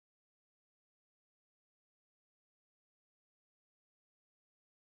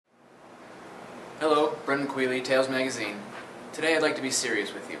Brendan Quealy, Tales Magazine. Today I'd like to be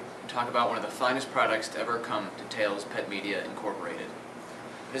serious with you and talk about one of the finest products to ever come to Tales Pet Media Incorporated.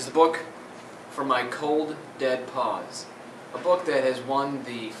 It is the book For My Cold Dead Paws, a book that has won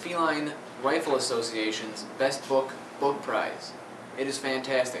the Feline Rifle Association's Best Book Prize. It is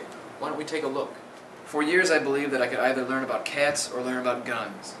fantastic. Why don't we take a look? For years I believed that I could either learn about cats or learn about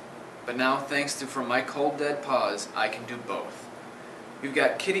guns. But now, thanks to From My Cold Dead Paws, I can do both. You've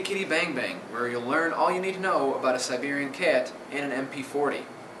got Kitty Kitty Bang Bang, where you'll learn all you need to know about a Siberian cat and an MP40.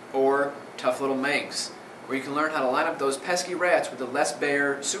 Or Tough Little Manx, where you can learn how to line up those pesky rats with the Les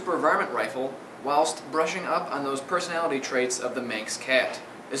Baer Super Varmint Rifle whilst brushing up on those personality traits of the Manx cat.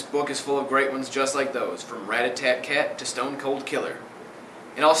 This book is full of great ones just like those, from Rat-a-tat-cat to Stone Cold Killer.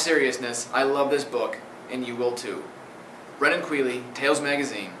 In all seriousness, I love this book, and you will too. Brendan Quealy, Tales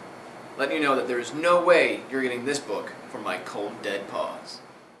Magazine, letting you know that there is no way you're getting this book from my cold dead paws.